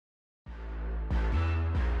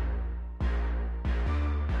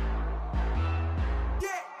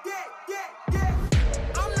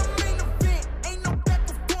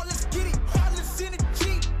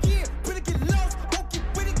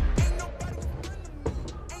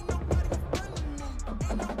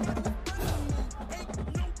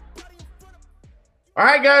All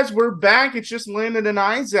right, guys, we're back. It's just Landon and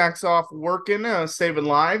I. Zach's off working, saving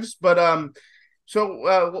lives. Let's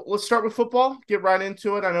start with football. Get right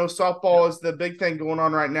into it. I know Yep. softball is the big thing going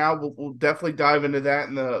on right now. We'll definitely dive into that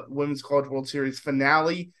in the Women's College World Series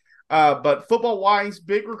finale. But football wise,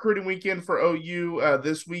 big recruiting weekend for OU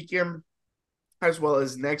this weekend as well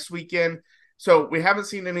as next weekend. So we haven't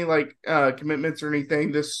seen any commitments or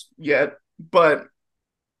anything this yet, but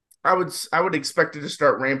I would expect it to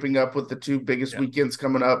start ramping up with the two biggest Yeah. weekends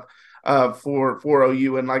coming up for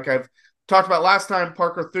OU. And like I've talked about last time,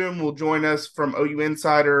 Parker Thune will join us from OU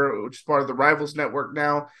Insider, which is part of the Rivals Network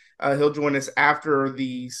now. He'll join us after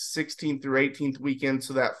the 16th through 18th weekend,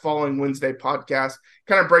 so that following Wednesday podcast,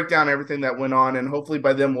 kind of break down everything that went on, and hopefully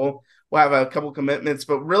by then we'll have a couple commitments,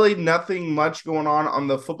 but really nothing much going on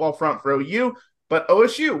the football front for OU. But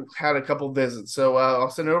OSU had a couple visits, so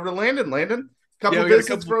I'll send it over to Landon. Landon, Yeah, couple we got a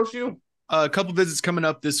visits couple for OSU. couple visits coming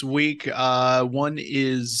up this week. One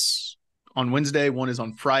is on Wednesday, one is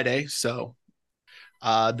on Friday. So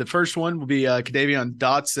the first one will be Kadavion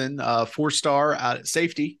Dotson, four-star out at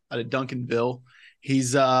safety out of Duncanville.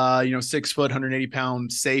 He's 6 foot,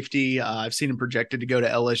 180-pound safety. I've seen him projected to go to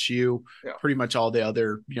LSU. Yeah. Pretty much all the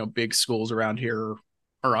other big schools around here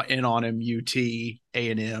are in on him. UT,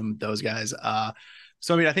 A&M, those guys.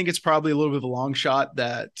 So I mean, I think it's probably a little bit of a long shot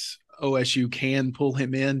that OSU can pull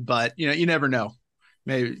him in, but you never know.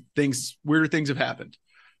 Maybe weirder things have happened.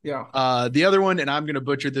 Yeah. The other one, and I'm going to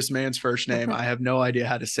butcher this man's first name. I have no idea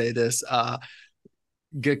how to say this.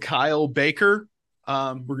 Kyle Baker.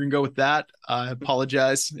 We're going to go with that. I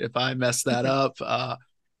apologize if I messed that up.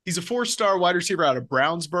 He's a four-star wide receiver out of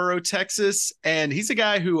Brownsboro, Texas, and he's a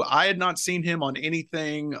guy who I had not seen him on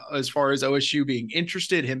anything as far as OSU being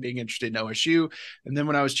interested, him being interested in OSU. And then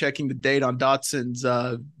when I was checking the date on Dotson's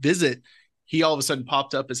visit, he all of a sudden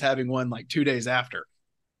popped up as having one like 2 days after.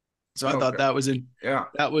 So I thought Okay. Yeah.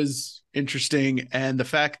 that was interesting, and the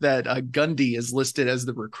fact that Gundy is listed as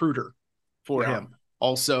the recruiter for Yeah. him,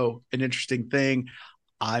 also an interesting thing.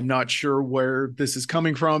 I'm not sure where this is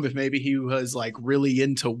coming from. If maybe he was like really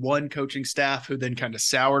into one coaching staff who then kind of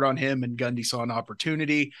soured on him, and Gundy saw an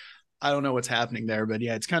opportunity. I don't know what's happening there, but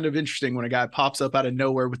yeah, it's kind of interesting when a guy pops up out of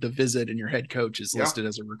nowhere with a visit and your head coach is Yeah. listed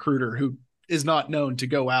as a recruiter who is not known to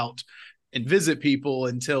go out and visit people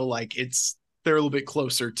until like they're a little bit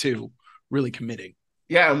closer to really committing.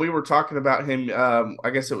 Yeah, and we were talking about him. I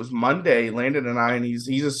guess it was Monday, Landon and I, and he's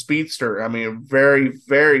a speedster. I mean, very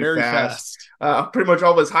very Very fast. fast. Pretty much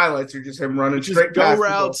all of his highlights are just him running Just straight go past people.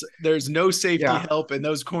 routes. There's no safety Yeah, help, and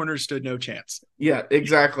those corners stood no chance. yeah,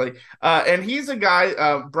 exactly. And he's a guy,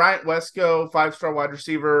 Bryant Wesco, five-star wide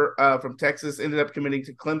receiver from Texas, ended up committing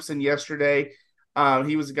to Clemson yesterday.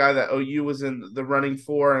 He was a guy that OU was in the running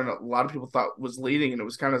for, and a lot of people thought was leading, and it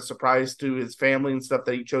was kind of a surprise to his family and stuff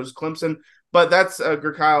that he chose Clemson. But that's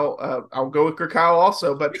Gurkyle. I'll go with Gurkyle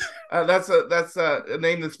also, but that's a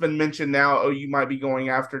name that's been mentioned now. OU might be going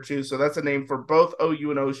after too, so that's a name for both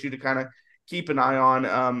OU and OSU to kind of keep an eye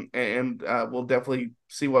on. And we'll definitely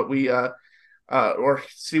see what we or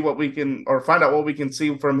see what we can, or find out what we can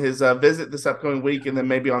see from his visit this upcoming week, and then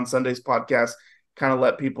maybe on Sunday's podcast, kind of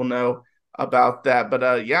let people know about that.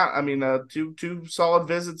 But yeah, I mean, two solid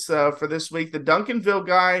visits for this week. The Duncanville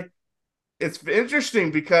guy, it's interesting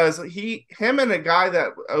because him and a guy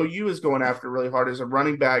that OU is going after really hard is a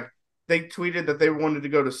running back. They tweeted that they wanted to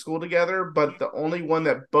go to school together, but the only one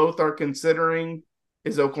that both are considering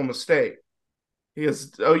is Oklahoma State.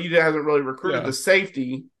 Because OU hasn't really recruited Yeah. the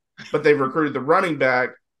safety, but they've recruited the running back.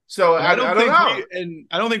 So And I don't know.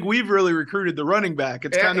 I don't think we've really recruited the running back.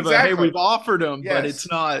 It's Yeah, kind of a hey, exactly. we've offered him, but Yes. it's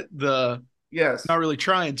not Yes. really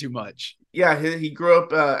trying too much. Yeah. He grew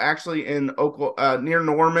up actually in Oklahoma, near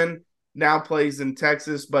Norman. Now plays in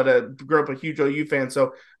Texas, but grew up a huge OU fan.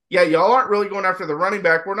 So yeah, y'all aren't really going after the running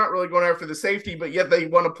back. We're not really going after the safety, but yet they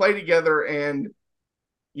want to play together, and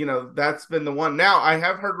that's been the one. Now I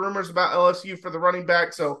have heard rumors about LSU for the running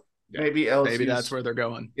back, so Yeah. maybe Maybe that's LSU's where they're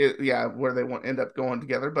going. yeah, where they want end up going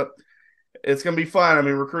together. But it's going to be fun. I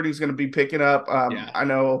mean, recruiting is going to be picking up. Yeah. I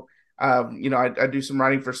know, I do some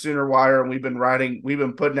writing for Sooner Wire, and we've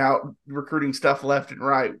been putting out recruiting stuff left and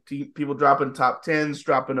right. People dropping top tens,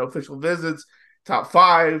 dropping official visits, top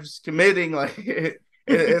fives, committing. Like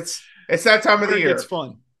it's that time of Where the it gets year.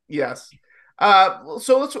 fun. Yes.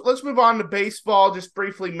 So let's move on to baseball. Just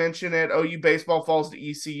briefly mention it. OU baseball falls to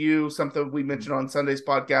ECU. Something we mentioned on Sunday's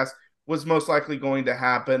podcast was most likely going to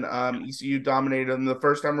happen. ECU dominated them the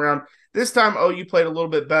first time around. This time OU played a little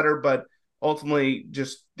bit better, but ultimately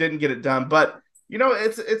just didn't get it done. But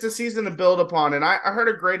it's a season to build upon. And I heard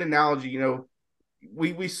a great analogy.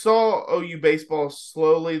 We saw OU baseball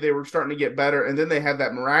slowly. They were starting to get better, and then they had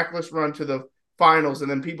that miraculous run to the finals, and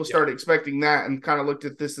then people started expecting that and kind of looked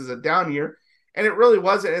at this as a down year, and it really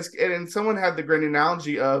wasn't. And someone had the great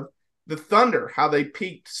analogy of the Thunder, how they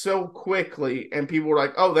peaked so quickly, and people were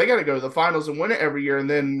like, "Oh, they got to go to the finals and win it every year," and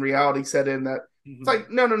then reality set in that it's like,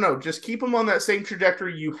 no, just keep them on that same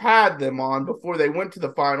trajectory you had them on before they went to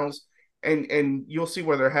the finals, and you'll see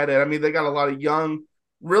where they're headed. I mean, they got a lot of young,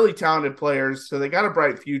 really talented players, so they got a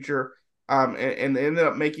bright future. And they ended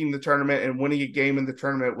up making the tournament and winning a game in the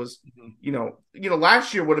tournament was,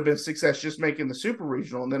 last year would have been success just making the super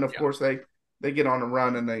regional. And then of course they get on a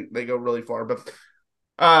run and they go really far,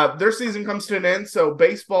 but their season comes to an end. So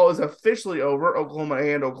baseball is officially over. Oklahoma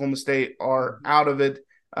and Oklahoma State are out of it.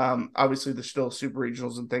 Obviously there's still super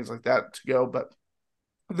regionals and things like that to go, but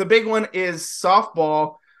the big one is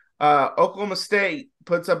softball. Oklahoma State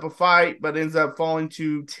puts up a fight, but ends up falling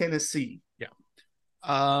to Tennessee.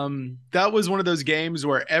 That was one of those games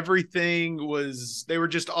where they were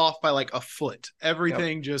just off by like a foot.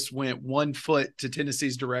 Everything just went 1 foot to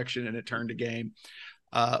Tennessee's direction and it turned a game.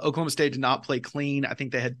 Oklahoma State did not play clean. I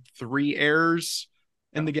think they had 3 errors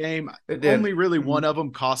in the game. Only really one of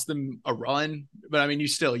them cost them a run, but I mean,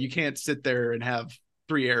 you can't sit there and have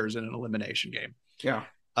 3 errors in an elimination game. Yeah.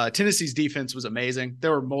 Tennessee's defense was amazing. There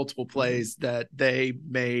were multiple plays that they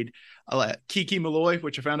made. Kiki Malloy,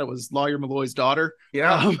 which I found out was Lawyer Malloy's daughter,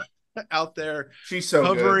 out there. She's so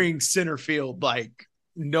covering good. Center field like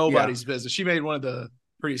nobody's business. She made one of the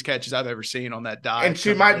prettiest catches I've ever seen on that dive. And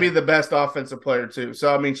she might be the best offensive player too.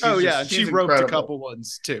 So I mean, she's she roped incredible. A couple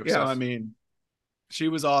ones too. Yes. So I mean, she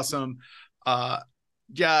was awesome. I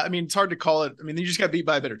mean, it's hard to call it. I mean, they just got beat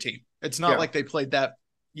by a better team. It's not like they played that.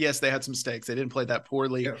 Yes, they had some mistakes. They didn't play that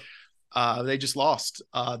poorly. They just lost.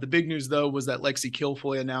 The big news, though, was that Lexi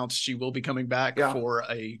Kilfoy announced she will be coming back for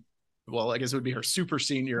I guess it would be her super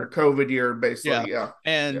senior. Her COVID year, basically,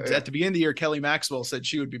 And at the beginning of the year, Kelly Maxwell said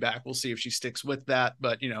she would be back. We'll see if she sticks with that.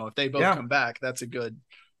 But, if they both come back, that's a good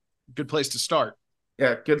place to start.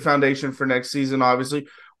 Yeah, good foundation for next season, obviously.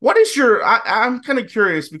 What is I'm kind of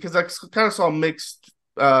curious because I kind of saw mixed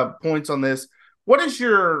points on this. What is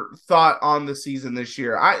your thought on the season this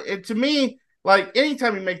year? To me, like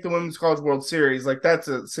anytime you make the Women's College World Series, like that's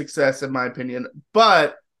a success in my opinion.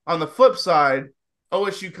 But on the flip side,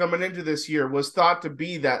 OSU coming into this year was thought to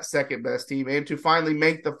be that second best team and to finally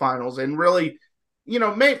make the finals and really,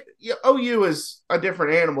 OU is a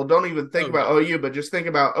different animal. Don't even think about OU, but just think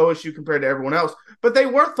about OSU compared to everyone else. But they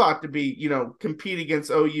were thought to be, compete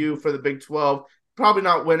against OU for the Big 12. Probably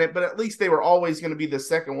not win it, but at least they were always going to be the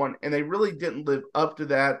second one, and they really didn't live up to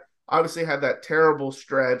that. Obviously had that terrible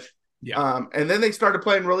stretch. And then they started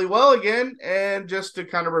playing really well again, and just to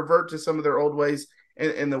kind of revert to some of their old ways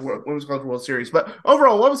in the Women's College World Series. But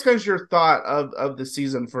overall, what was kind of your thought of the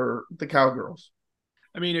season for the Cowgirls?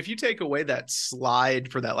 I mean, if you take away that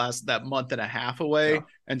slide for that month and a half away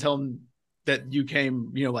and tell them that you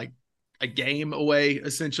came, like a game away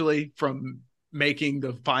essentially from making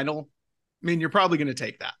the final, I mean, you're probably going to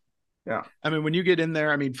take that. Yeah. I mean, when you get in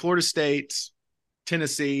there, I mean, Florida State,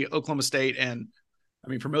 Tennessee, Oklahoma State, and I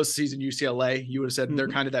mean, for most of the season, UCLA, you would have said they're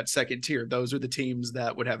kind of that second tier. Those are the teams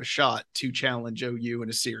that would have a shot to challenge OU in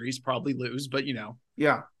a series, probably lose, but,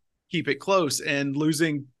 keep it close. And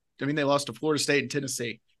losing, I mean, they lost to Florida State and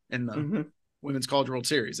Tennessee in the Women's College World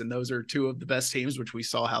Series. And those are 2 of the best teams, which we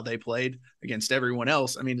saw how they played against everyone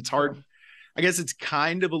else. I mean, it's hard. Yeah. I guess it's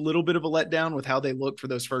kind of a little bit of a letdown with how they looked for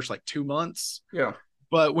those first 2 months. Yeah.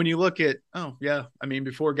 But when you look at, I mean,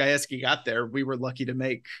 before Gajewski got there, we were lucky to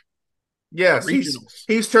make regionals.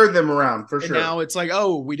 He's turned them around for sure. Now it's like,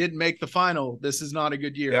 we didn't make the final. This is not a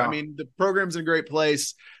good year. Yeah. I mean, the program's in a great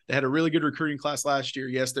place. They had a really good recruiting class last year.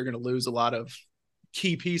 Yes, they're going to lose a lot of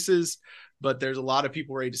key pieces, but there's a lot of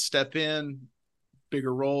people ready to step in,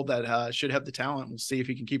 bigger role that should have the talent. We'll see if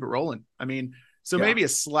he can keep it rolling. I mean, maybe a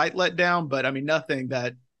slight letdown, but I mean, nothing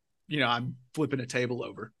that, I'm flipping a table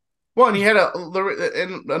over. Well, and you had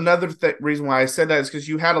another reason why I said that is because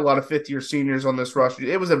you had a lot of fifth-year seniors on this roster.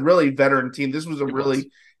 It was a really veteran team. This was a really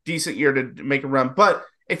decent year to make a run. But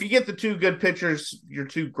if you get the 2 good pitchers, your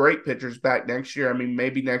 2 great pitchers back next year, I mean,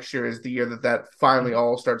 maybe next year is the year that finally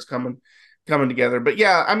all starts coming together. But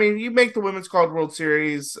yeah, I mean, you make the Women's College World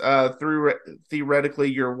Series through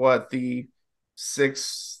theoretically you're the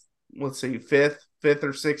fifth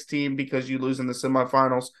or sixth team because you lose in the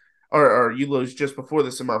semifinals or you lose just before the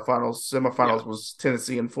semifinals. Semifinals was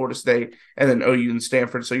Tennessee and Florida State and then OU and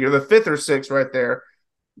Stanford. So you're the 5th or 6th right there.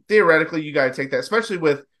 Theoretically, you got to take that, especially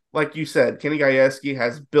with, like you said, Kenny Gajewski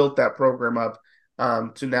has built that program up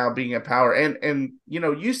to now being a power. And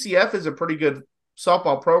UCF is a pretty good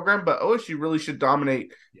softball program, but OSU really should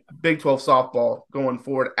dominate Big 12 softball going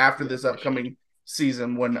forward after this upcoming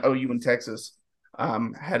season when OU and Texas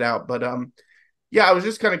head out. But yeah, I was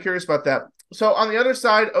just kind of curious about that. So on the other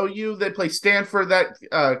side, OU, they play Stanford.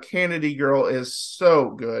 That Kennedy girl is so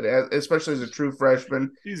good, especially as a true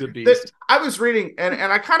freshman. He's a beast. I was reading, and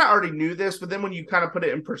I kind of already knew this, but then when you kind of put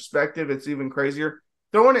it in perspective, it's even crazier.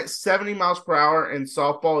 Throwing at 70 miles per hour in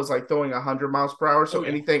softball is like throwing 100 miles per hour. So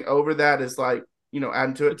anything over that is like,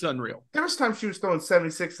 adding to it. It's unreal. There was times she was throwing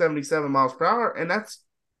 76, 77 miles per hour, and that's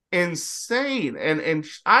insane. And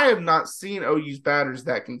I have not seen OU's batters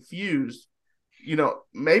that confused,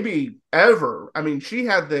 maybe ever. I mean, she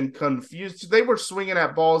had them confused. They were swinging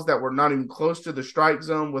at balls that were not even close to the strike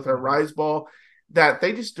zone with her rise ball that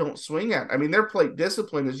they just don't swing at. I mean, their plate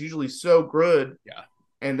discipline is usually so good. Yeah.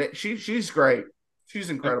 And she's great. She's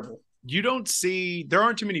incredible. You don't see, there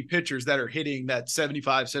aren't too many pitchers that are hitting that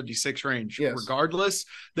 75, 76 range. Yes. Regardless,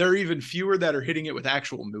 there are even fewer that are hitting it with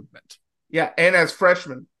actual movement. Yeah, and as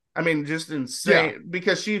freshmen, I mean, just insane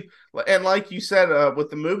because and like you said, with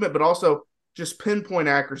the movement, but also just pinpoint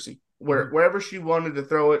accuracy. Wherever she wanted to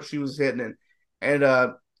throw it, she was hitting it. And,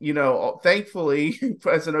 thankfully,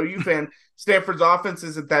 as an OU fan, Stanford's offense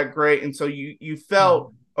isn't that great. And so you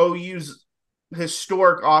felt OU's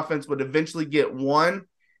historic offense would eventually get one.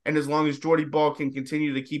 And as long as Jordy Ball can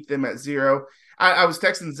continue to keep them at 0, I was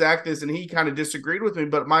texting Zach this, and he kind of disagreed with me.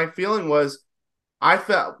 But my feeling was I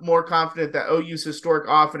felt more confident that OU's historic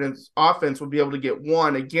offense would be able to get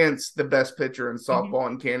one against the best pitcher in softball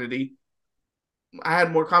in Kennedy. I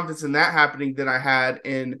had more confidence in that happening than I had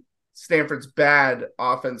in Stanford's bad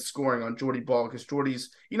offense scoring on Jordy Ball because Jordy's,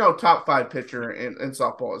 top 5 pitcher in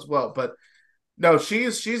softball as well. But no,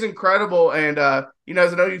 she's incredible, and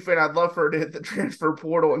as an OU fan, I'd love for her to hit the transfer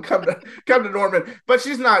portal and come to Norman. But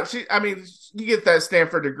she's not. You get that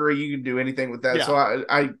Stanford degree, you can do anything with that.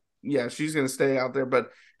 Yeah. So she's going to stay out there. But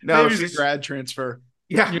no, maybe she's a grad transfer.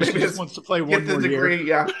 Yeah, she just wants to play one more degree.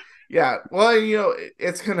 Year. Yeah. Well,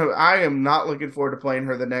 I am not looking forward to playing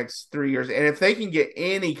her the next 3 years. And if they can get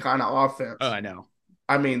any kind of offense, I know.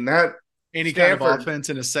 I mean that any kind of offense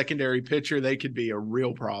and a secondary pitcher, they could be a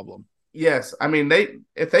real problem. Yes, I mean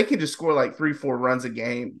if they can just score like 3-4 runs a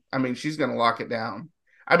game, I mean she's going to lock it down.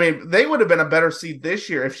 I mean they would have been a better seed this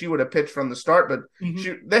year if she would have pitched from the start, but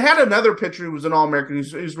they had another pitcher who was an All-American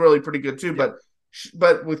who's really pretty good too. Yeah.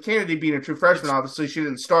 But with Kennedy being a true freshman, obviously she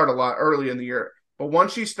didn't start a lot early in the year. But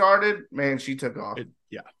once she started, man, she took off.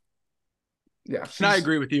 Yeah. And I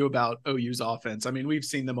agree with you about OU's offense. I mean, we've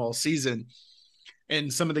seen them all season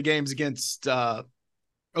in some of the games against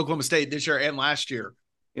Oklahoma State this year and last year.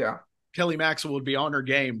 Yeah. Kelly Maxwell would be on her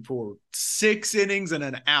game for 6 innings and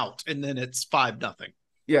an out, and then it's 5-0.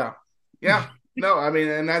 Yeah. Yeah. No, I mean,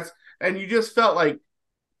 and you just felt like,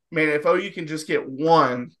 man, if OU can just get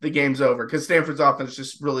one, the game's over because Stanford's offense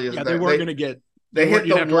just really isn't. Yeah, they weren't going to get. They hit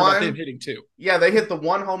the one. Them hitting 2. Yeah, they hit the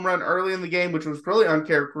 1 home run early in the game, which was really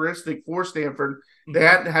uncharacteristic for Stanford. They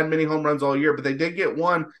hadn't had many home runs all year, but they did get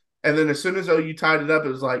one. And then as soon as OU tied it up, it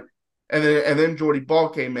was like, and then Jordy Ball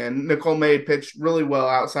came in. Nicole May pitched really well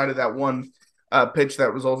outside of that one pitch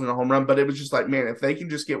that resulted in a home run. But it was just like, man, if they can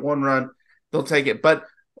just get one run, they'll take it. But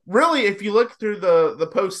really, if you look through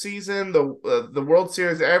the postseason, the World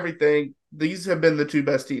Series, everything, these have been the 2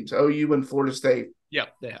 best teams, OU and Florida State. Yeah,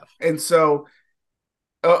 they have. And so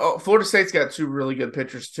Florida State's got 2 really good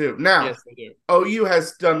pitchers too. Now, yes, they do. OU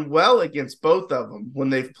has done well against both of them when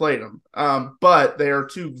they've played them. But they are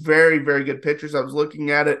 2 very, very good pitchers. I was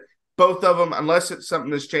looking at it. Both of them, unless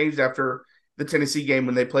something has changed after the Tennessee game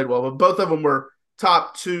when they played well, but both of them were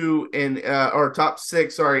top 2 or top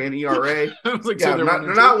 6, in ERA. Like, yeah, they're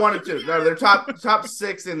not 1 and 2. No, they're top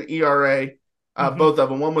 6 in ERA. Both of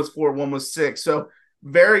them. One was 4, one was 6. So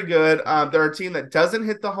very good. They're a team that doesn't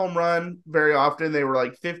hit the home run very often. They were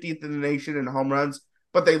like 50th in the nation in home runs,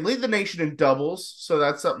 but they lead the nation in doubles. So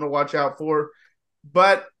that's something to watch out for.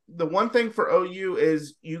 But the one thing for OU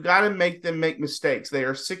is you got to make them make mistakes. They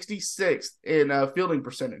are 66th in fielding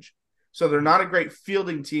percentage. So they're not a great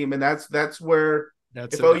fielding team. And that's where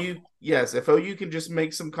if OU can just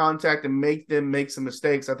make some contact and make them make some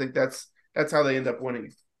mistakes, I think that's how they end up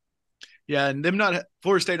winning. Yeah, and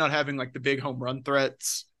Florida State not having like the big home run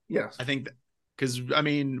threats. Yes. I think because, I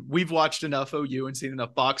mean, we've watched enough OU and seen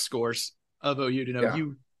enough box scores of OU to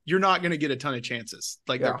know you're not going to get a ton of chances.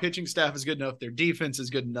 Like their pitching staff is good enough, their defense is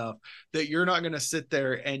good enough that you're not going to sit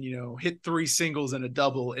there and, hit 3 singles and a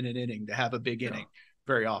double in an inning to have a big inning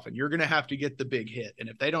very often. You're going to have to get the big hit. And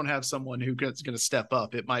if they don't have someone who's going to step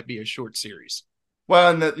up, it might be a short series.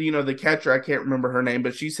 Well, and the catcher, I can't remember her name,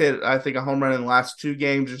 but she's hit, I think, a home run in the last 2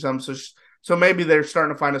 games or something. So maybe they're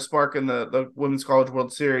starting to find a spark in the Women's College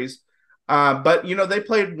World Series. But they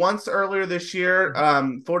played once earlier this year.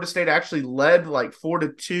 Florida State actually led like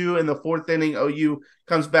 4-2 in the fourth inning. OU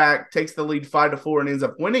comes back, takes the lead 5-4, and ends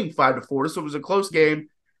up winning 5-4. So it was a close game,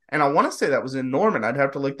 and I want to say that was in Norman. I'd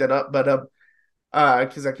have to look that up, but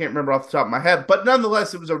because I can't remember off the top of my head. But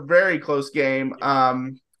nonetheless, it was a very close game.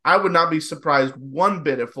 I would not be surprised one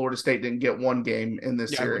bit if Florida State didn't get one game in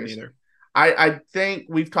this series. I wouldn't either. I think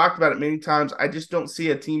we've talked about it many times. I just don't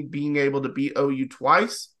see a team being able to beat OU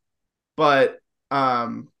twice. But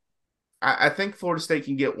I think Florida State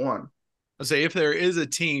can get one. I'll say if there is a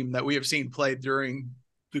team that we have seen play during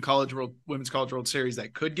the Women's College World Series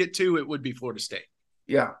that could get to, it would be Florida State.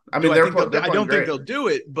 Yeah. I mean, I don't think they'll do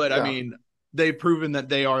it, but yeah. I mean, they've proven that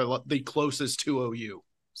they are the closest to OU.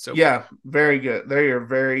 So yeah, very good. They are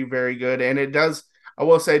very, very good. And it does, I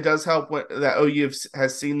will say, it does help that OU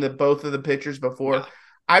has seen both of the pitchers before. Yeah.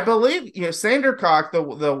 I believe,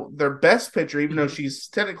 Sandercock, their best pitcher, even though she's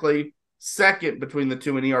technically second between the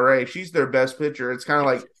two in ERA, she's their best pitcher. It's kind of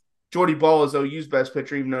like Jordy Ball is OU's best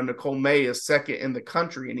pitcher, even though Nicole May is second in the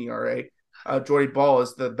country in ERA. Jordy Ball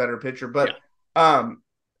is the better pitcher. But I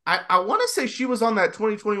want to say she was on that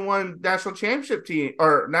 2021 national championship team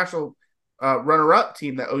or national runner-up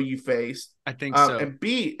team that OU faced. I think so. And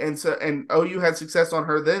beat. And OU had success on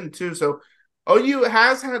her then, too. So OU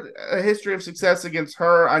has had a history of success against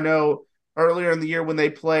her. I know earlier in the year when they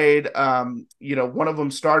played, one of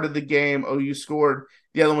them started the game. OU scored.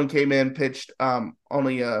 The other one came in, pitched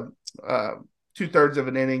only 2/3 of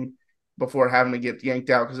an inning before having to get yanked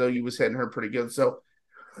out because OU was hitting her pretty good. So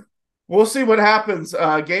we'll see what happens.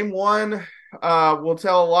 Game one will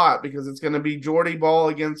tell a lot because it's going to be Jordy Ball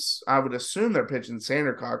against, I would assume they're pitching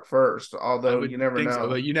Sandercock first, although you never know. So,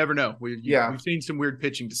 but you never know. We've seen some weird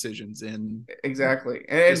pitching decisions in exactly.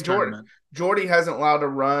 And Jordy hasn't allowed a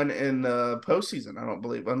run in the postseason, I don't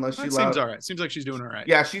believe, unless she seems all right. Seems like she's doing all right.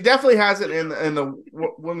 Yeah, she definitely hasn't in the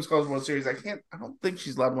Women's College World Series. I don't think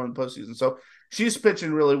she's allowed one in the postseason. So she's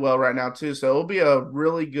pitching really well right now too. So it'll be a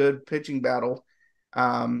really good pitching battle.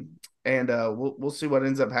 And we'll see what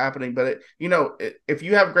ends up happening. But if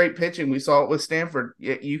you have great pitching, we saw it with Stanford.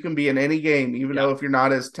 You can be in any game, even though if you're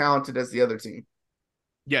not as talented as the other team.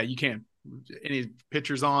 Yeah, you can. Any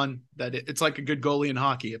pitchers on that, it's like a good goalie in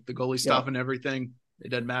hockey. If the goalie's stopping everything, it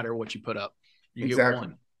doesn't matter what you put up. You get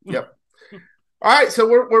one. Yep. All right, so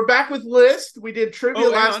we're back with list. We did trivia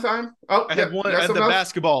last time. I have one. I have the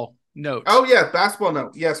basketball note. Oh yeah, basketball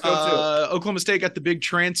note. Yes, go to Oklahoma State got the big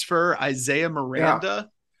transfer, Isaiah Miranda.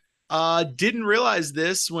 Yeah. Didn't realize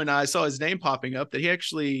this when I saw his name popping up that he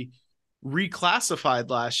actually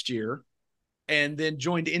reclassified last year and then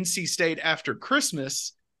joined NC State after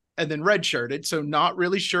Christmas and then redshirted. So not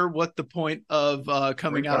really sure what the point of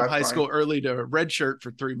coming out of high school early to redshirt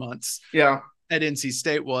for 3 months at NC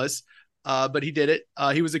State was. But he did it.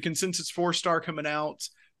 He was a consensus 4-star coming out.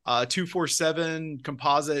 247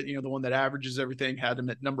 composite, the one that averages everything, had him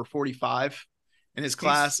at number 45 in his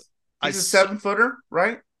class. He's a 7-footer,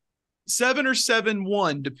 right? 7 or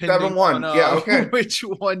 7'1", depending 7'1", on which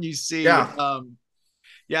one you see.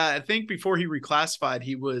 I think before he reclassified,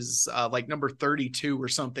 he was like number 32 or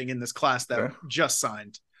something in this class that just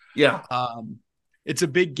signed. Yeah. It's a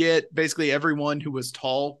big get. Basically, everyone who was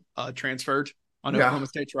tall transferred on Oklahoma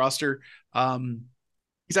State's roster.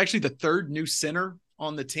 He's actually the third new center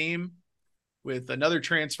on the team, with another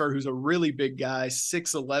transfer who's a really big guy,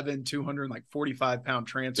 6'11", 245-pound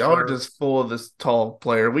transfer. Y'all are just full of this tall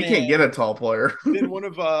player. We can't get a tall player. Then one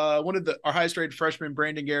of our highest rated freshmen,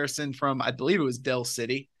 Brandon Garrison from, I believe it was Dell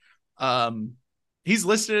City. He's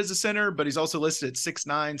listed as a center, but he's also listed at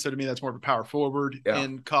 6'9". So to me, that's more of a power forward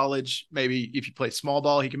in college. Maybe if you play small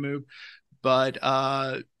ball, he can move. But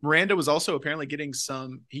Miranda was also apparently getting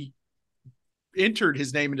he entered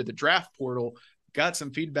his name into the draft portal, got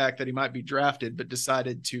some feedback that he might be drafted, but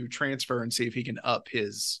decided to transfer and see if he can up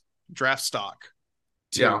his draft stock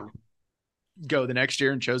to go the next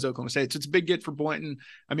year, and chose Oklahoma State. So it's a big get for Boynton.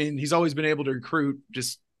 I mean, he's always been able to recruit,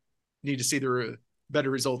 just need to see the better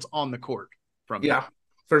results on the court from him.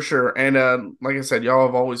 For sure. And like I said, y'all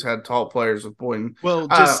have always had tall players with Boynton. Well,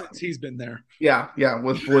 just since he's been there.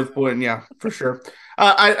 With Boynton, for sure.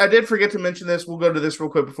 I did forget to mention this. We'll go to this real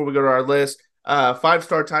quick before we go to our list.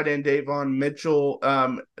 5-star tight end Davon Mitchell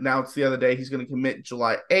announced the other day he's going to commit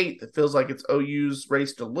July 8th. It feels like it's OU's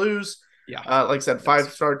race to lose. Like I said,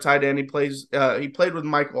 5-star tight end. He played with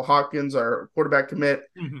Michael Hawkins, our quarterback commit.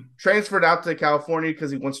 Transferred out to California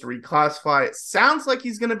because he wants to reclassify. It sounds like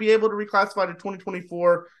he's going to be able to reclassify to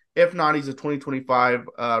 2024. If not, he's a 2025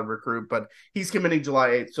 recruit, but he's committing July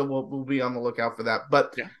 8th, so we'll be on the lookout for that.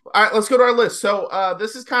 But Yeah. all right, let's go to our list. So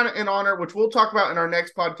this is kind of in honor, which we'll talk about in our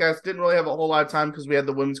next podcast. Didn't really have a whole lot of time because we had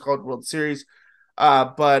the Women's College World Series.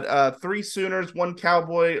 But 3 Sooners, 1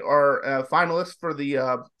 Cowboy are finalists for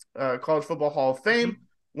the College Football Hall of Fame.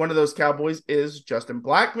 One of those Cowboys is Justin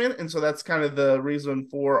Blackmon, and so that's kind of the reason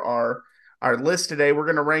for our list today. We're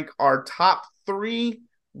going to rank our top 3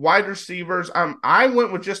 wide receivers. I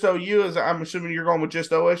went with just OU. As I'm assuming you're going with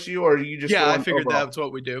just OSU, or are you just I figured overall? That's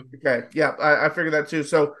what we do. Okay, yeah, I figured that too.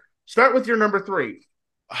 So start with your number 3.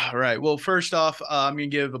 All right. Well, first off, I'm going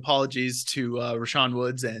to give apologies to Rashawn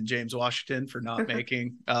Woods and James Washington for not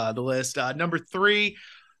making the list. Number 3,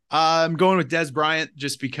 I'm going with Des Bryant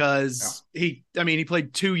just because he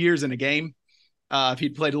played 2 years in a game. If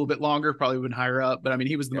he'd played a little bit longer, probably would have been higher up. But I mean,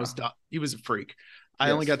 he was he was a freak. I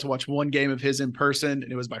only got to watch 1 game of his in person,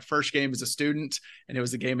 and it was my first game as a student, and it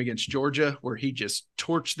was the game against Georgia where he just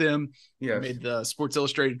torched them. He made the Sports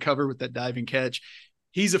Illustrated cover with that diving catch.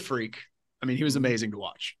 He's a freak. I mean, he was amazing to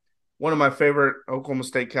watch. One of my favorite Oklahoma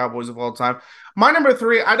State Cowboys of all time. My number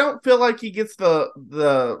 3, I don't feel like he gets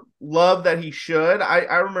the love that he should.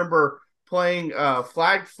 I remember playing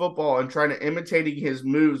flag football and trying to imitating his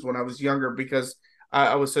moves when I was younger because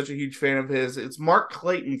I was such a huge fan of his. It's Mark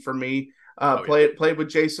Clayton for me. Played with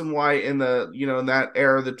Jason White in in that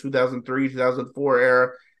era, the 2003, 2004 era.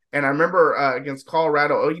 And I remember against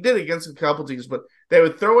Colorado, he did it against a couple teams, but they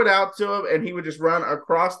would throw it out to him and he would just run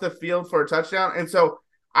across the field for a touchdown. And so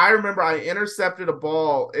I remember I intercepted a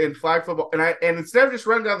ball in flag football, and instead of just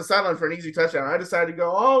running down the sideline for an easy touchdown, I decided to go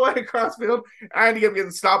all the way across field. I had to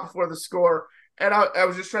get stopped before the score. And I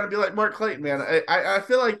was just trying to be like Mark Clayton, man. I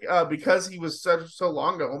feel like because he was so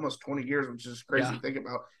long ago, almost 20 years, which is crazy to think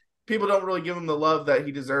about, people don't really give him the love that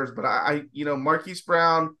he deserves. But Marquise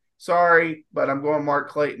Brown, sorry, but I'm going Mark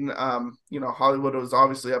Clayton. Hollywood was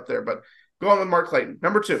obviously up there, but going with Mark Clayton.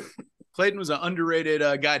 Number 2. Clayton was an underrated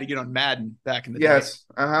guy to get on Madden back in the day. Yes,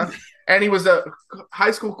 and he was a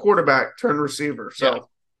high school quarterback turned receiver. So,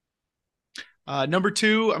 number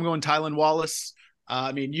 2, I'm going Tylan Wallace.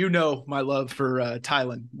 I mean, my love for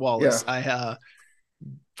Tylan Wallace. Yeah.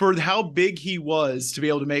 For how big he was to be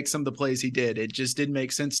able to make some of the plays he did, it just didn't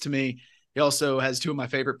make sense to me. He also has 2 of my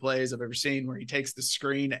favorite plays I've ever seen where he takes the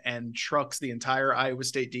screen and trucks the entire Iowa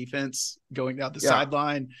State defense going down the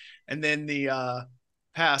sideline. And then the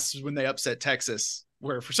pass when they upset Texas,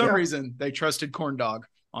 where for some reason they trusted Corn Dog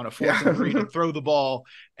on a 4th and 3 to throw the ball,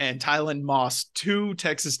 and Tylan mossed 2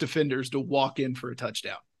 Texas defenders to walk in for a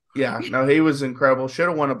touchdown. Yeah, no, he was incredible. Should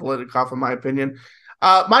have won a Blitikoff, in my opinion.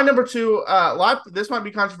 My number 2, this might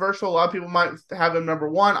be controversial. A lot of people might have him number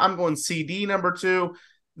 1. I'm going CD number 2.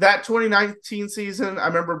 That 2019 season, I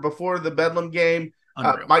remember before the Bedlam game,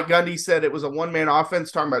 Mike Gundy said it was a one-man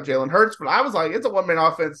offense, talking about Jalen Hurts, but I was like, it's a one-man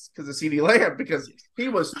offense because of CeeDee Lamb, because he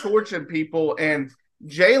was torching people, and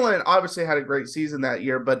Jalen obviously had a great season that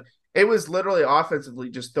year, but it was literally offensively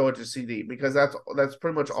just throw it to CD, because that's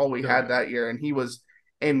pretty much all we had that year, and he was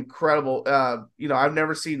incredible. I've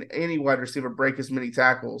never seen any wide receiver break as many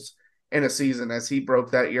tackles in a season as he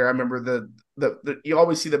broke that year. I remember the you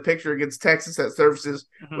always see the picture against Texas at services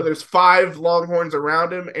where there's 5 Longhorns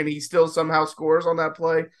around him and he still somehow scores on that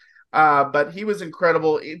play. But he was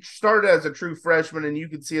incredible. It started as a true freshman, and you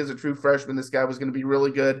could see as a true freshman this guy was going to be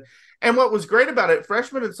really good. And what was great about it,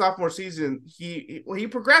 freshman and sophomore season, he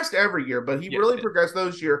progressed every year, but he really progressed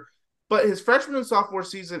those year. But his freshman and sophomore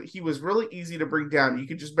season, he was really easy to bring down. You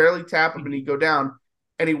could just barely tap him and he'd go down.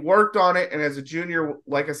 And he worked on it. And as a junior,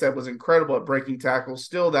 like I said, was incredible at breaking tackles.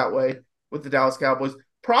 Still that way with the Dallas Cowboys.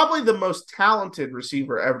 Probably the most talented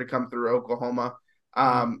receiver ever to come through Oklahoma.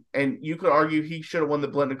 And you could argue he should have won the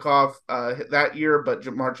Blendikoff that year, but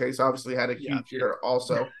Jamar Chase obviously had a huge year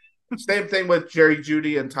also. Same thing with Jerry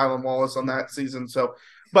Jeudy and Tylan Wallace on that season. So,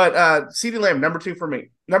 but CeeDee Lamb, number 2 for me.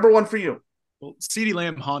 Number 1 for you. Well, CeeDee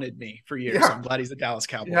Lamb haunted me for years. So I'm glad he's a Dallas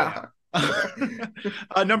Cowboy.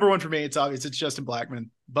 Number 1 for me, it's obvious. It's Justin Blackmon.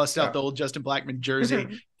 Bust out the old Justin Blackmon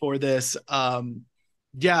jersey for this. I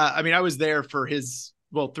mean, I was there for his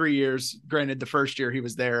 3 years. Granted, the first year he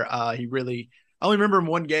was there, I only remember him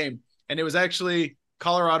 1 game, and it was actually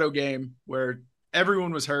Colorado game where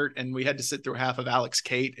everyone was hurt, and we had to sit through half of Alex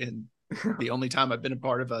Cate, and the only time I've been a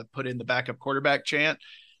part of a put in the backup quarterback chant.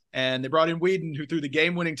 And they brought in Whedon, who threw the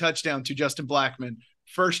game-winning touchdown to Justin Blackmon.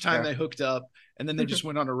 First time they hooked up, and then they just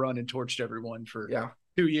went on a run and torched everyone for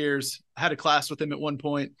 2 years. I had a class with him at one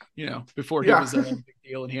point, before he was a big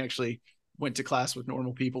deal, and he actually went to class with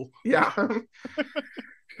normal people. Yeah.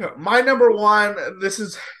 My number 1, this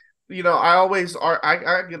is I always are. I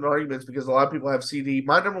get in arguments because a lot of people have CD.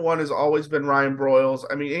 My number one has always been Ryan Broyles.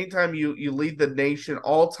 I mean, anytime you lead the nation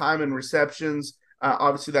all time in receptions,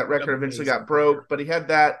 obviously that record eventually Amazing got player. broke, but he had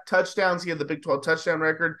that touchdowns. He had the Big 12 touchdown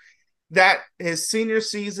record. That his senior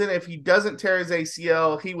season, if he doesn't tear his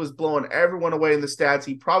ACL, he was blowing everyone away in the stats.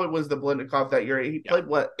 He probably was the Blendikoff that year. He Yeah. played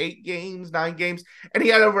what, 8 games, 9 games, and he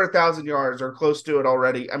had over 1,000 yards or close to it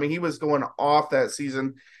already. I mean, he was going off that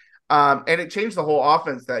season. And it changed the whole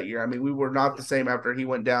offense that year. I mean, we were not the same after he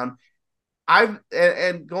went down.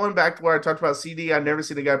 And going back to where I talked about CD, I've never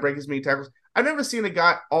seen a guy break as many tackles. I've never seen a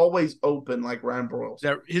guy always open like Ryan Broyles.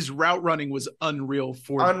 That his route running was unreal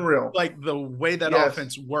for Unreal. like the way that Yes.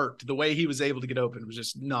 offense worked, the way he was able to get open was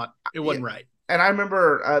just not, it wasn't right. And I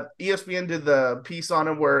remember ESPN did the piece on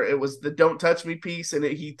him where it was the "Don't touch me" piece, and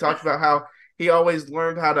he talked about how he always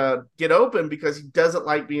learned how to get open because he doesn't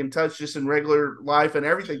like being touched just in regular life and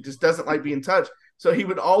everything, just doesn't like being touched. So he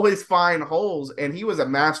would always find holes, and he was a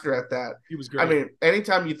master at that. He was I great. mean,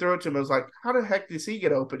 anytime you throw it to him, it was like, how the heck does he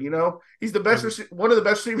get open? He's the best, one of the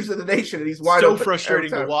best receivers in the nation, and he's wide So open.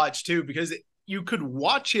 frustrating to watch too, because you could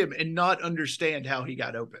watch him and not understand how he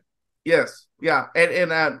got open. Yes, yeah,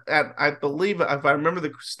 and I believe if I remember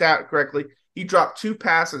the stat correctly, he dropped 2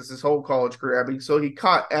 passes his whole college career. I mean, so he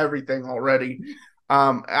caught everything already.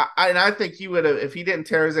 And I think he would have, if he didn't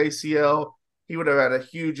tear his ACL, he would have had a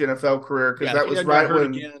huge NFL career because that was right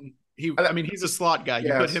when again. I mean, he's a slot guy.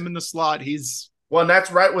 You put him in the slot, he's well, and that's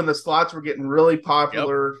right when the slots were getting really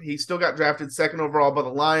popular. Yep. He still got drafted second overall by the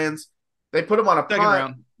Lions. They put him on a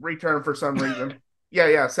punt return for some reason.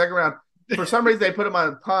 Yeah, second round. For some reason, they put him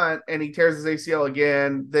on a punt, and he tears his ACL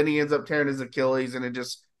again. Then he ends up tearing his Achilles, and it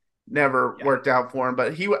just never worked out for him.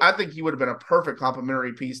 But I think he would have been a perfect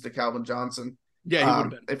complementary piece to Calvin Johnson. Yeah, he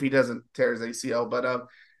would have been if he doesn't tear his ACL. But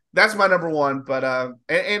that's my number one. But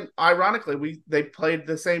and ironically, they played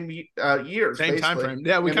the same years, same time frame.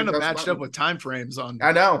 Yeah, we kind of matched up with time frames on.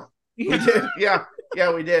 I know we did. Yeah,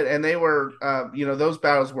 we did, and they were those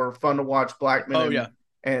battles were fun to watch. Blackman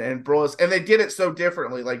and Broyles, and they did it so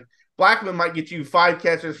differently. Like Blackman might get you 5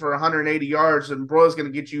 catches for 180 yards, and Broyles going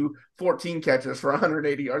to get you 14 catches for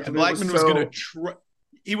 180 yards. And Blackman was going to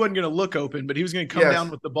he wasn't going to look open, but he was going to come down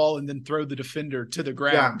with the ball and then throw the defender to the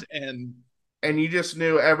ground. Yeah. And you just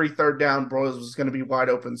knew every third down, Broyles was going to be wide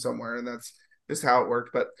open somewhere, and that's just how it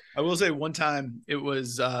worked. But I will say one time it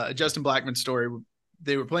was a Justin Blackman story.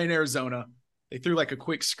 They were playing Arizona. They threw like a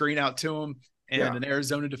quick screen out to him, and an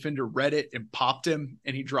Arizona defender read it and popped him,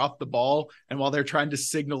 and he dropped the ball. And while they're trying to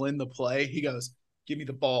signal in the play, he goes, "Give me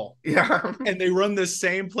the ball." Yeah. And they run the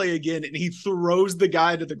same play again, and he throws the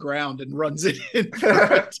guy to the ground and runs it in for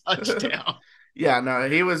a touchdown. Yeah, no,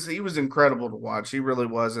 he was incredible to watch. He really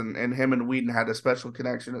was, and him and Whedon had a special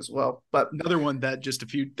connection as well. But another one that just a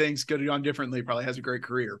few things could have gone differently, probably has a great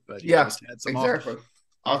career, but he just had some off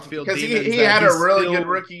the field because he had a really good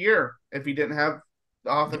rookie year. If he didn't have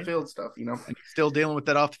off the field stuff, and he's still dealing with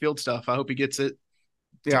that off the field stuff. I hope he gets it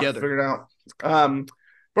together. Figured out. All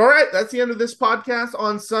right, that's the end of this podcast.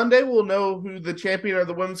 On Sunday, we'll know who the champion of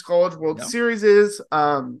the Women's College World Series is.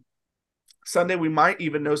 Sunday, we might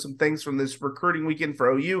even know some things from this recruiting weekend for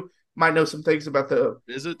OU. Might know some things about the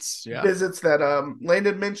visits that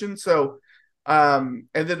Landon mentioned. So, and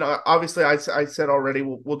then obviously, I said already,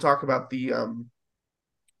 we'll talk about the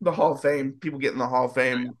Hall of Fame, people getting the Hall of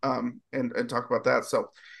Fame, and talk about that. So,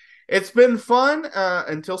 it's been fun.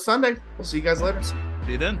 Until Sunday, we'll see you guys later. See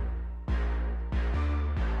you then.